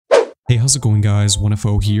Hey, how's it going guys?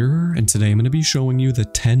 1FO here, and today I'm going to be showing you the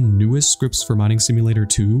 10 newest scripts for Mining Simulator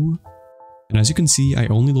 2. And as you can see, I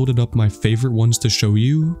only loaded up my favorite ones to show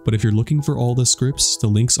you, but if you're looking for all the scripts, the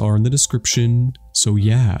links are in the description, so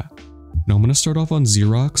yeah. Now I'm going to start off on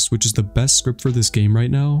Zeerox, which is the best script for this game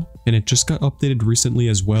right now, and it just got updated recently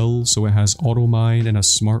as well, so it has auto mine and a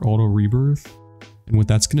smart auto rebirth. And what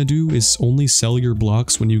that's gonna do is only sell your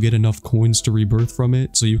blocks when you get enough coins to rebirth from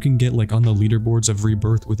it, so you can get like on the leaderboards of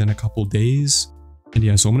rebirth within a couple days. And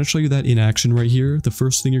yeah, so I'm gonna show you that in action right here. The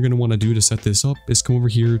first thing you're gonna want to do to set this up is come over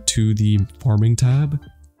here to the farming tab,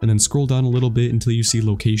 and then scroll down a little bit until you see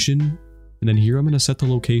location. And then here I'm gonna set the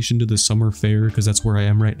location to the summer fair because that's where I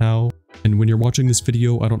am right now. And when you're watching this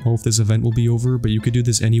video, I don't know if this event will be over, but you could do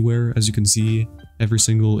this anywhere. As you can see, every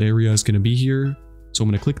single area is gonna be here. So I'm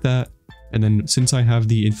gonna click that. And then since I have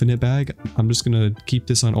the infinite bag, I'm just going to keep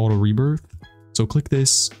this on auto rebirth. So click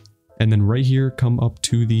this, and then right here, come up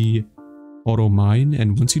to the auto mine.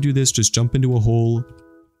 And once you do this, just jump into a hole.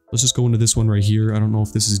 Let's just go into this one right here. I don't know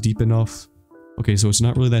if this is deep enough. Okay, so it's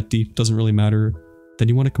not really that deep, doesn't really matter. Then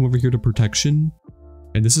you want to come over here to protection.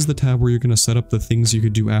 And this is the tab where you're going to set up the things you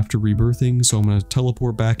could do after rebirthing. So I'm going to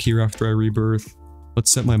teleport back here after I rebirth. Let's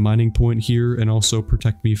set my mining point here and also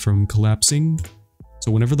protect me from collapsing. So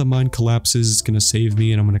whenever the mine collapses, it's going to save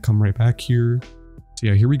me and I'm going to come right back here. So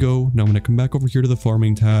yeah, here we go. Now I'm going to come back over here to the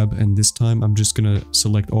farming tab, and this time I'm just going to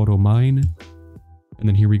select auto mine. And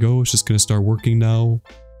then here we go. It's just going to start working now.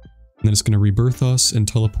 And then it's going to rebirth us and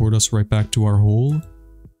teleport us right back to our hole.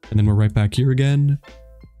 And then we're right back here again.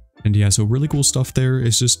 And yeah, so really cool stuff there.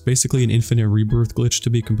 It's just basically an infinite rebirth glitch, to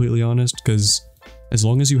be completely honest, because as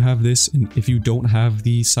long as you have this, and if you don't have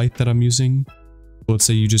the site that I'm using, let's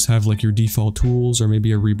say you just have like your default tools or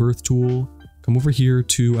maybe a rebirth tool, come over here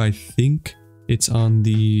to, I think it's on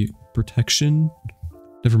the protection.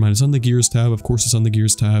 Never mind, it's on the gears tab. Of course it's on the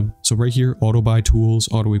gears tab. So right here, auto buy tools,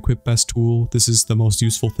 auto equip best tool. This is the most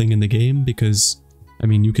useful thing in the game because, I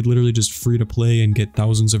mean, you could literally just free to play and get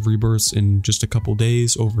thousands of rebirths in just a couple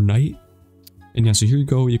days overnight. And yeah, so here you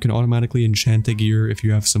go. You can automatically enchant a gear if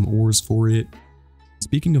you have some ores for it.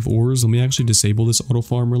 Speaking of ores, let me actually disable this auto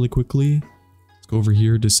farm really quickly. Go over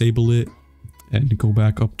here, disable it, and go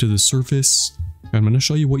back up to the surface. I'm going to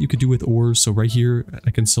show you what you could do with ores. So right here,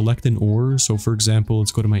 I can select an ore. So for example,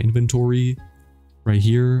 let's go to my inventory. Right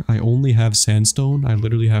here, I only have sandstone. I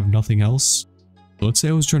literally have nothing else. So let's say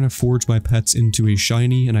I was trying to forge my pets into a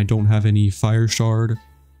shiny and I don't have any fire shard.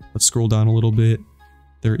 Let's scroll down a little bit.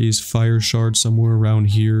 There is fire shard somewhere around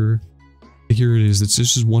here. Here it is. It's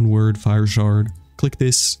just one word, fire shard. Click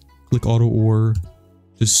this, click auto ore.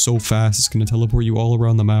 Just so fast, it's going to teleport you all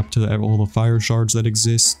around the map to all the fire shards that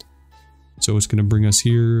exist. So it's going to bring us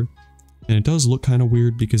here, and it does look kind of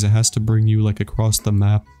weird because it has to bring you like across the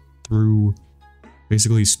map through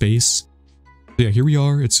basically space. But yeah, here we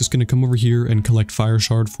are. It's just going to come over here and collect fire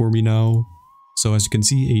shard for me now. So as you can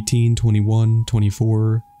see, 18, 21,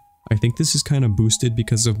 24. I think this is kind of boosted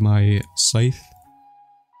because of my scythe.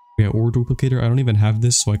 Yeah, ore duplicator. I don't even have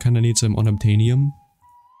this, so I kind of need some unobtainium.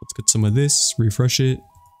 Let's get some of this, refresh it.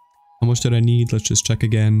 How much did I need? Let's just check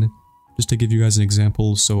again, just to give you guys an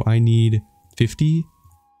example. So I need 50,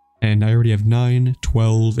 and I already have 9,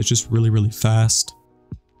 12. It's just really, really fast.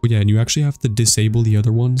 But yeah, and you actually have to disable the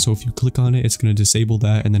other one. So if you click on it, it's going to disable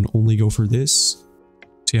that and then only go for this.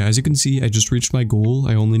 So yeah, as you can see, I just reached my goal.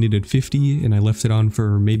 I only needed 50, and I left it on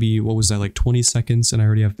for maybe, what was that, like 20 seconds, and I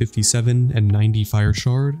already have 57 and 90 fire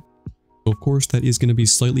shard. So of course, that is going to be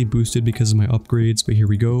slightly boosted because of my upgrades, but here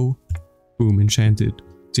we go. Boom, enchanted.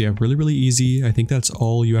 So yeah, really, really easy. I think that's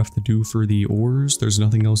all you have to do for the ores. There's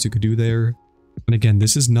nothing else you could do there. And again,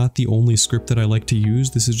 this is not the only script that I like to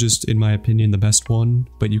use. This is just, in my opinion, the best one.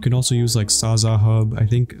 But you can also use like Zeerox Hub. I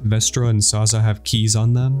think Vestra and Zaza have keys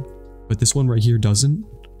on them, but this one right here doesn't.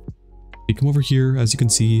 You come over here, as you can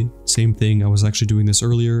see, same thing. I was actually doing this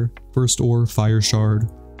earlier. First ore, fire shard.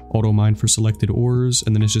 Auto mine for selected ores,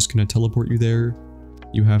 and then it's just going to teleport you there.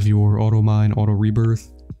 You have your auto mine, auto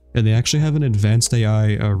rebirth, and they actually have an advanced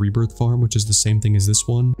AI rebirth farm, which is the same thing as this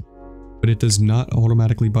one, but it does not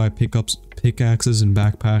automatically buy pickaxes and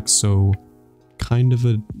backpacks, so kind of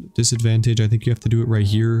a disadvantage. I think you have to do it right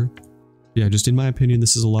here. Yeah, just in my opinion,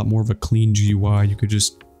 this is a lot more of a clean GUI. You could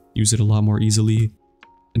just use it a lot more easily.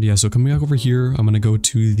 And yeah, so coming back over here, I'm going to go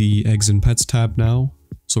to the eggs and pets tab now.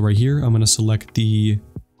 So right here, I'm going to select the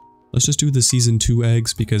let's just do the season 2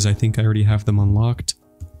 eggs because I think I already have them unlocked.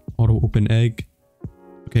 Auto open egg.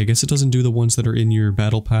 Okay, I guess it doesn't do the ones that are in your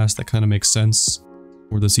battle pass. That kind of makes sense.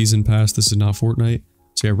 Or the season pass. This is not Fortnite.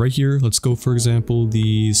 So yeah, right here, let's go for example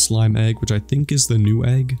the slime egg, which I think is the new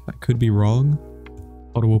egg. I could be wrong.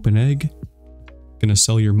 Auto open egg. gonna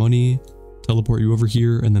sell your money, teleport you over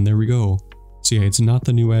here, and then there we go. So yeah, it's not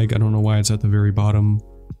the new egg. I don't know why it's at the very bottom.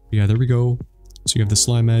 But yeah, there we go. So you have the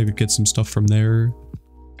slime egg, get some stuff from there.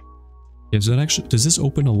 Yeah, does this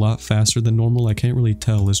open a lot faster than normal? I can't really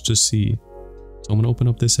tell. Let's just see. So I'm gonna open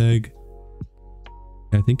up this egg.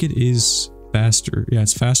 I think it is faster. Yeah,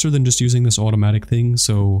 it's faster than just using this automatic thing,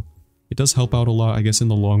 so it does help out a lot, I guess, in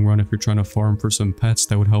the long run. If you're trying to farm for some pets,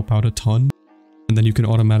 that would help out a ton. And then you can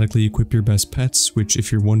automatically equip your best pets, which,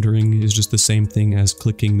 if you're wondering, is just the same thing as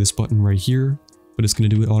clicking this button right here, but it's going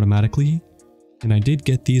to do it automatically. And I did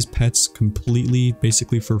get these pets completely,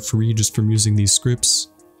 basically for free, just from using these scripts.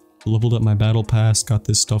 Leveled up my battle pass, got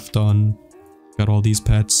this stuff done, got all these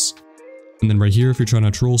pets. And then right here, if you're trying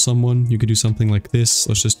to troll someone, you could do something like this.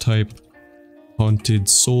 Let's just type haunted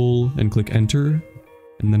soul and click enter.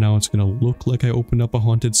 And then now it's going to look like I opened up a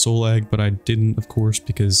haunted soul egg, but I didn't, of course,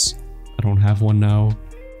 because I don't have one now.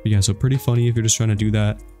 But yeah, so pretty funny if you're just trying to do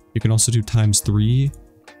that. You can also do ×3. So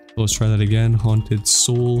let's try that again. Haunted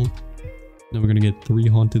soul. Now we're going to get 3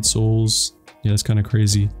 haunted souls. Yeah, that's kind of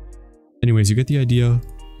crazy. Anyways, you get the idea.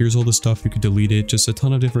 Here's all the stuff. You could delete it. Just a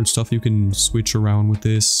ton of different stuff you can switch around with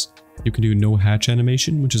this. You can do no hatch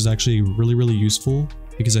animation, which is actually really, really useful,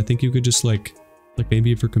 because I think you could just like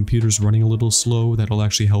maybe if your computer's running a little slow, that'll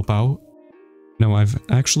actually help out. Now I've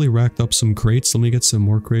actually racked up some crates. Let me get some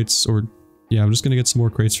more crates, or yeah, I'm just gonna get some more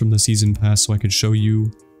crates from the season pass so I could show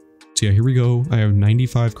you. So yeah, here we go. I have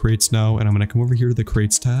 95 crates now, and I'm gonna come over here to the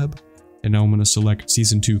crates tab, and now I'm gonna select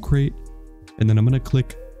season 2 crate, and then I'm gonna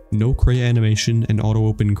click no crate animation and auto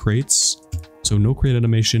open crates. So no crate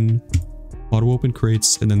animation, auto open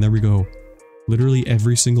crates, and then there we go. Literally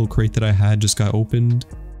every single crate that I had just got opened.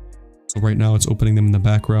 So right now it's opening them in the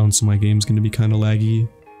background, so my game's going to be kind of laggy.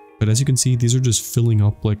 But as you can see, these are just filling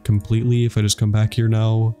up like completely. If I just come back here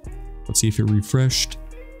now, let's see if it refreshed.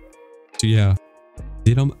 So yeah,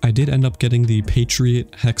 I did end up getting the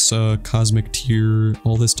Patriot, Hexa, Cosmic Tier,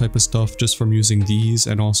 all this type of stuff just from using these,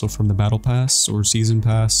 and also from the Battle Pass or Season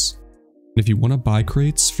Pass. And if you want to buy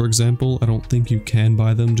crates, for example, I don't think you can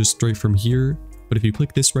buy them just straight from here. But if you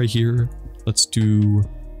click this right here, let's do...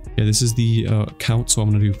 Yeah, this is the count, so I'm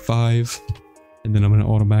going to do 5. And then I'm going to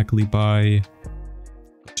automatically buy...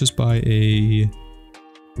 Just buy a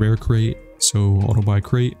rare crate. So auto buy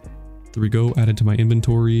crate. There we go, add it to my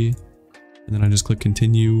inventory. And then I just click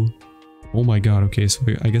continue. Oh my god, okay, so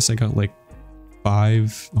I guess I got like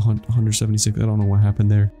 176. I don't know what happened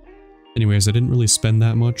there. Anyways, I didn't really spend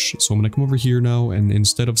that much, so I'm going to come over here now, and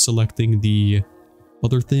instead of selecting the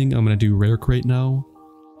other thing, I'm going to do rare crate now.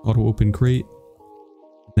 Auto open crate.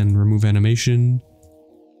 Then remove animation.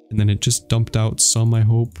 And then it just dumped out some, I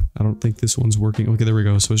hope. I don't think this one's working. Okay, there we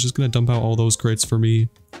go. So it's just going to dump out all those crates for me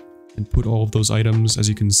and put all of those items. As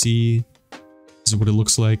you can see, this is what it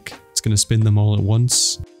looks like. It's going to spin them all at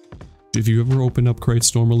once. If you ever open up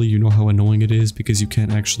crates normally, you know how annoying it is because you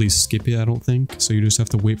can't actually skip it, I don't think. So you just have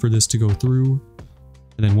to wait for this to go through.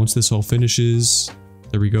 And then once this all finishes,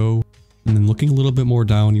 there we go. And then looking a little bit more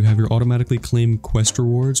down, you have your automatically claimed quest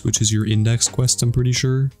rewards, which is your index quest, I'm pretty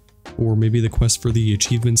sure. Or maybe the quest for the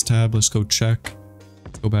achievements tab. Let's go check.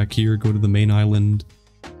 Go back here, go to the main island.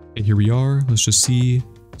 And here we are. Let's just see.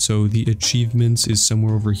 So the achievements is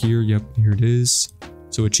somewhere over here. Yep, here it is.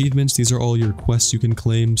 So achievements, these are all your quests you can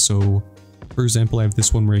claim. So for example, I have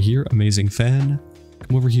this one right here, Amazing Fan.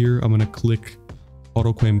 Come over here, I'm gonna click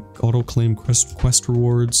auto claim quest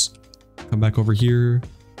rewards. Come back over here.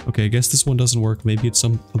 Okay, I guess this one doesn't work. Maybe it's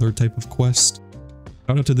some other type of quest.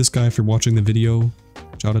 Shout out to this guy for watching the video.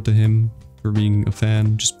 Shout out to him for being a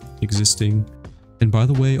fan, just existing. And by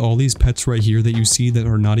the way, all these pets right here that you see that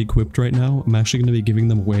are not equipped right now, I'm actually going to be giving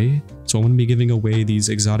them away. So I'm going to be giving away these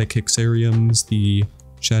exotic Hixariums, the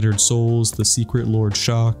Shattered Souls, the Secret Lord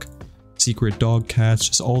Shock, Secret Dog Cats,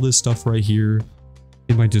 just all this stuff right here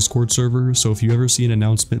in my Discord server. So if you ever see an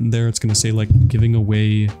announcement in there, it's going to say like giving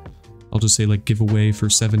away, I'll just say like giveaway for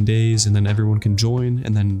 7 days, and then everyone can join,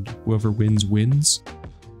 and then whoever wins, wins.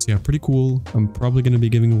 So yeah, pretty cool. I'm probably going to be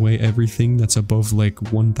giving away everything that's above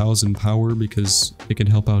like 1000 power because it can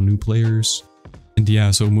help out new players. And yeah,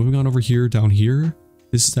 so moving on over here, down here,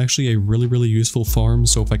 this is actually a really, really useful farm.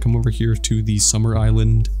 So if I come over here to the Summer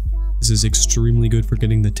Island, this is extremely good for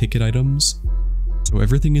getting the ticket items. So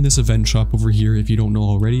everything in this event shop over here, if you don't know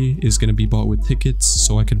already, is going to be bought with tickets.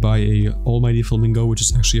 So I could buy a Almighty Flamingo, which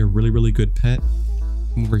is actually a really, really good pet.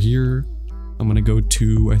 Come over here, I'm going to go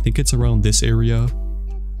to, I think it's around this area.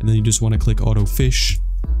 And then you just want to click auto fish.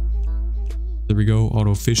 There we go,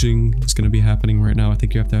 auto fishing is going to be happening right now. I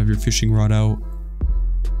think you have to have your fishing rod out.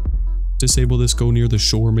 Disable this, go near the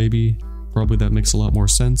shore maybe. Probably that makes a lot more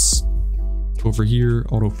sense. Over here,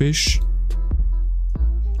 auto fish.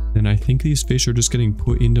 And I think these fish are just getting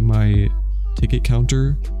put into my ticket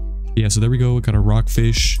counter. Yeah, so there we go. I got a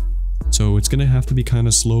rockfish. So it's gonna have to be kind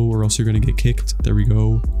of slow or else you're gonna get kicked. There we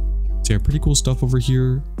go. So yeah, pretty cool stuff over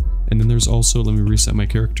here. And then there's also, let me reset my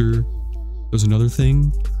character. There's another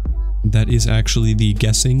thing that is actually the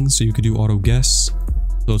guessing. So you could do auto guess.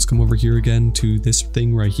 So let's come over here again to this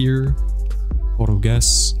thing right here. Auto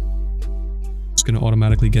guess. It's gonna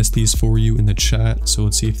automatically guess these for you in the chat. So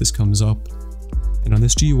let's see if this comes up. And on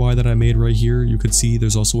this GUI that I made right here, you could see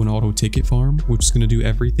there's also an auto ticket farm, which is going to do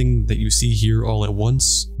everything that you see here all at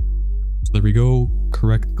once. So there we go.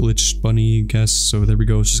 Correct glitch bunny guess. So there we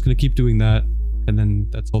go. It's just going to keep doing that. And then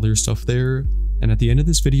that's all their stuff there. And at the end of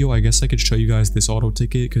this video, I guess I could show you guys this auto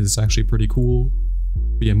ticket because it's actually pretty cool.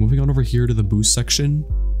 But yeah, moving on over here to the boost section.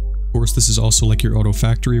 Of course, this is also like your auto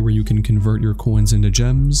factory where you can convert your coins into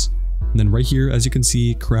gems. And then right here, as you can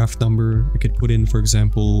see, craft number, I could put in, for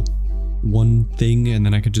example, one thing, and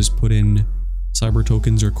then I could just put in cyber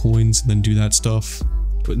tokens or coins and then do that stuff.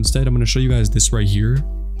 But instead, I'm going to show you guys this right here.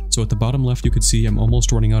 So at the bottom left, you could see I'm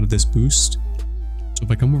almost running out of this boost. So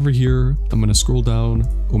if I come over here, I'm going to scroll down,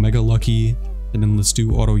 Omega Lucky, and then let's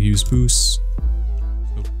do auto use boosts.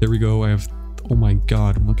 So there we go. I have, oh my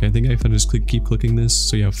god. Okay, I think if I just keep clicking this.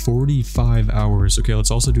 So yeah, 45 hours. Okay,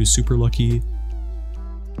 let's also do super lucky.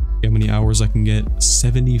 How many hours I can get?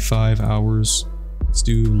 75 hours. Let's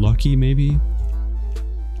do lucky maybe.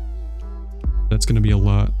 That's going to be a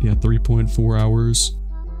lot. Yeah, 3.4 hours.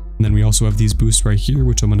 And then we also have these boosts right here,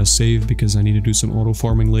 which I'm going to save because I need to do some auto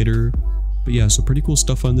farming later. But yeah, so pretty cool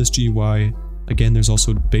stuff on this GUI. Again, there's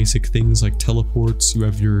also basic things like teleports. You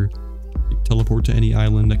have your teleport to any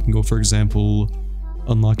island. I can go, for example,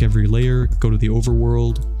 unlock every layer, go to the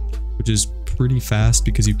overworld, which is pretty fast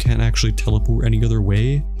because you can't actually teleport any other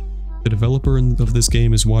way. The developer of this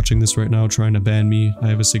game is watching this right now trying to ban me. I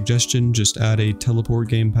have a suggestion, just add a teleport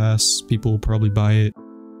game pass. People will probably buy it.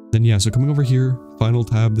 Then yeah, so coming over here, final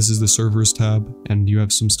tab, this is the servers tab, and you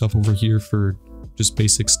have some stuff over here for just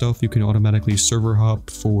basic stuff. You can automatically server hop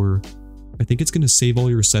for, I think it's going to save all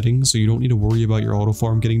your settings, so you don't need to worry about your auto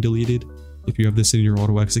farm getting deleted if you have this in your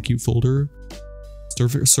auto execute folder.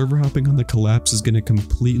 Server hopping on the collapse is going to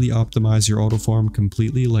completely optimize your auto farm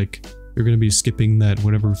completely, like you're going to be skipping that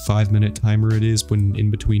whatever 5-minute timer it is when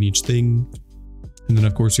in between each thing. And then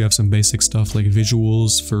of course you have some basic stuff like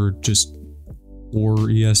visuals for just or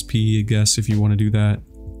ESP, I guess, if you want to do that.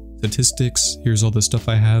 Statistics, here's all the stuff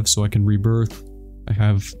I have so I can rebirth. I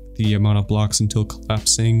have the amount of blocks until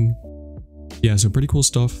collapsing. Yeah, so pretty cool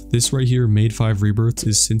stuff. This right here, made 5 rebirths,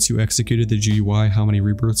 is since you executed the GUI, how many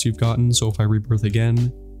rebirths you've gotten. So if I rebirth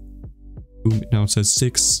again, boom, now it says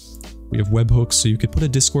 6. We have webhooks, so you could put a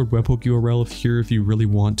Discord webhook URL here if you really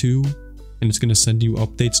want to, and it's going to send you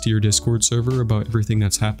updates to your Discord server about everything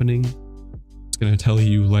that's happening. It's going to tell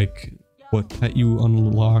you like what pet you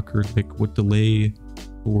unlock or like what delay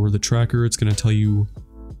for the tracker. It's going to tell you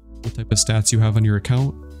what type of stats you have on your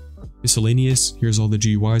account. Miscellaneous, here's all the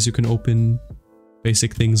GUIs you can open.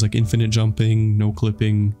 Basic things like infinite jumping, no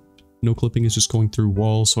clipping. No clipping is just going through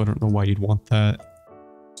walls, so I don't know why you'd want that.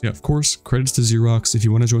 Yeah, of course, credits to Zeerox. If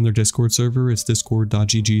you want to join their Discord server, it's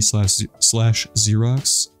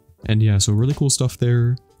discord.gg/Zeerox. And yeah, so really cool stuff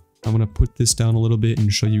there. I'm going to put this down a little bit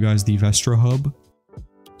and show you guys the Vestra Hub.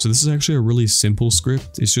 So this is actually a really simple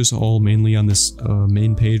script. It's just all mainly on this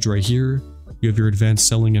main page right here. You have your advanced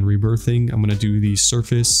selling and rebirthing. I'm going to do the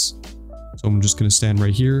surface. So I'm just going to stand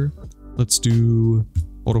right here. Let's do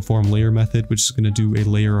auto farm layer method, which is going to do a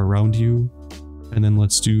layer around you. And then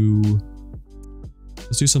let's do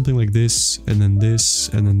something like this, and then this,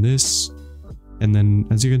 and then this. And then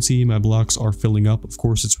as you can see, my blocks are filling up. Of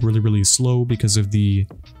course, it's really, really slow because of me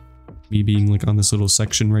being like on this little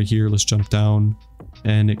section right here. Let's jump down,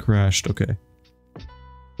 and it crashed. Okay.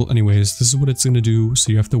 Well, anyways, this is what it's going to do.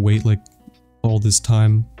 So you have to wait like all this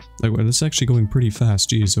time. Like, this is actually going pretty fast.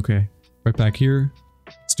 Jeez. Okay. Right back here.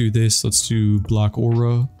 Let's do this. Let's do block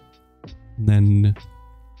aura. And then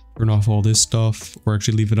turn off all this stuff, or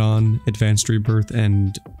actually leave it on, advanced rebirth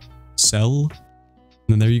and sell. And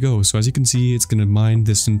then there you go. So as you can see, it's going to mine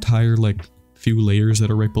this entire like few layers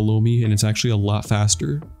that are right below me, and it's actually a lot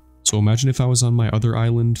faster. So imagine if I was on my other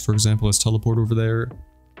island, for example, let's teleport over there,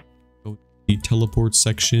 go to the teleport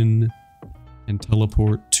section and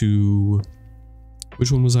teleport to,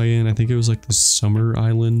 which one was I in? I think it was like the summer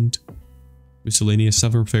island, miscellaneous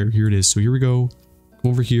summer fair. Here it is. So here we go.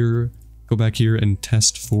 Come over here. Go back here and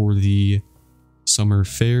test for the summer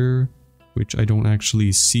fair, which I don't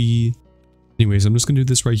actually see. Anyways, I'm just going to do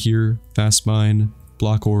this right here. Fast mine,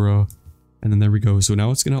 block aura, and then there we go. So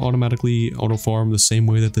now it's going to automatically auto farm the same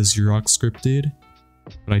way that the Zeerox script did.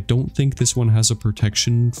 But I don't think this one has a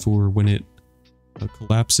protection for when it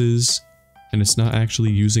collapses and it's not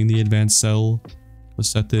actually using the advanced cell. Let's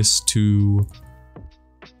set this to...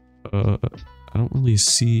 I don't really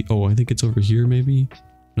see... Oh, I think it's over here maybe?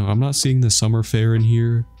 No, I'm not seeing the summer fair in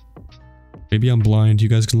here. Maybe I'm blind. You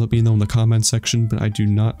guys can let me know in the comment section, but I do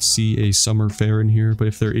not see a summer fair in here. But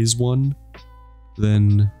if there is one,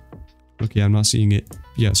 then... Okay, I'm not seeing it.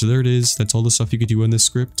 Yeah, so there it is. That's all the stuff you could do in this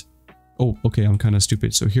script. Oh, okay, I'm kind of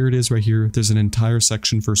stupid. So here it is right here. There's an entire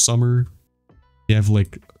section for summer. You have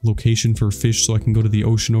like location for fish, so I can go to the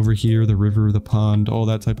ocean over here, the river, the pond, all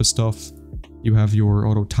that type of stuff. You have your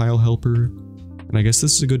auto tile helper. And I guess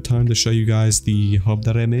this is a good time to show you guys the hub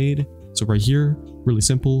that I made. So right here, really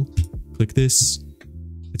simple. Click this.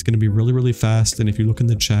 It's going to be really, really fast. And if you look in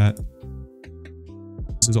the chat,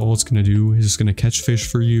 this is all it's going to do. It's just going to catch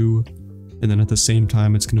fish for you. And then at the same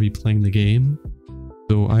time, it's going to be playing the game.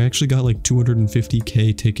 So I actually got like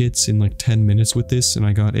 250k tickets in like 10 minutes with this. And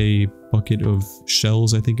I got a bucket of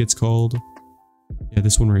shells, I think it's called. Yeah,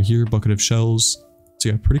 this one right here, bucket of shells. So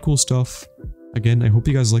yeah, pretty cool stuff. Again, I hope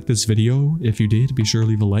you guys liked this video. If you did, be sure to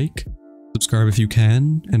leave a like. Subscribe if you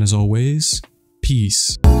can. And as always,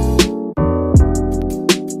 peace.